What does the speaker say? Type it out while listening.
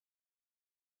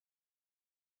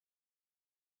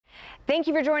Thank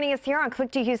you for joining us here on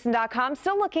click2houston.com.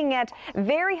 Still looking at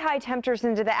very high temperatures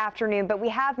into the afternoon, but we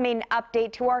have made an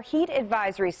update to our heat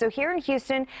advisory. So here in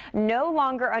Houston, no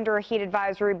longer under a heat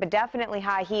advisory, but definitely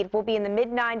high heat. We'll be in the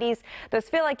mid-90s. Those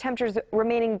feel like temperatures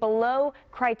remaining below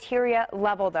criteria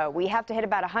level, though. We have to hit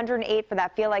about 108 for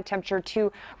that feel like temperature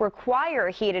to require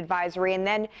a heat advisory, and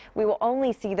then we will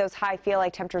only see those high feel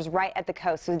like temperatures right at the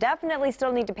coast. So definitely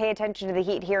still need to pay attention to the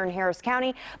heat here in Harris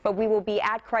County, but we will be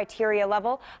at criteria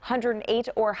level, 108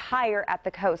 or higher at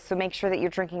the coast. So make sure that you're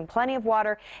drinking plenty of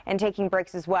water and taking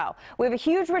breaks as well. We have a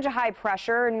huge ridge of high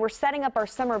pressure, and we're setting up our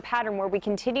summer pattern where we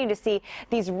continue to see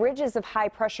these ridges of high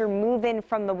pressure move in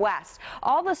from the west.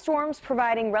 All the storms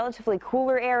providing relatively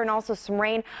cooler air and also some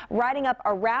rain riding up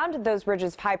around those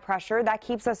ridges of high pressure. That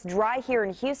keeps us dry here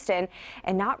in Houston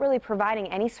and not really providing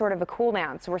any sort of a cool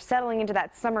down. So we're settling into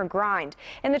that summer grind.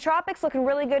 In the tropics, looking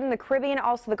really good in the Caribbean,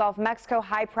 also the Gulf of Mexico,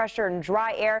 high pressure and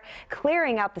dry air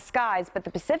clearing out the skies, but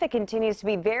the Pacific continues to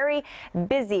be very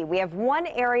busy. We have one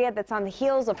area that's on the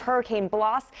heels of Hurricane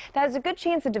Blas that has a good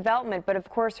chance of development, but of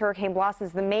course Hurricane Blas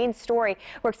is the main story.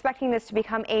 We're expecting this to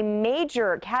become a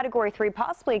major Category 3,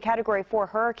 possibly a Category 4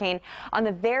 hurricane on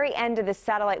the very end of this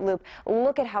satellite loop.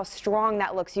 Look at how strong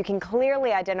that looks. You can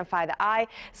clearly identify the eye,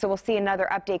 so we'll see another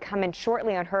update come in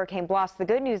shortly on Hurricane Blas. The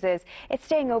good news is it's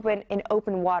staying open in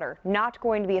open water, not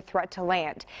going to be a threat to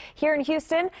land. Here in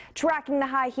Houston, tracking the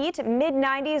high heat,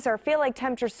 mid-90s. Our feel like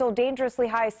temperatures still dangerously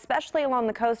high, especially along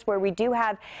the coast where we do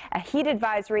have a heat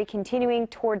advisory continuing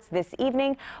towards this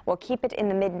evening. We'll keep it in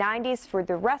the mid-90s for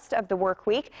the rest of the work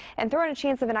week and throw in a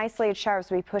chance of an isolated shower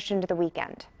as we push into the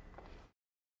weekend.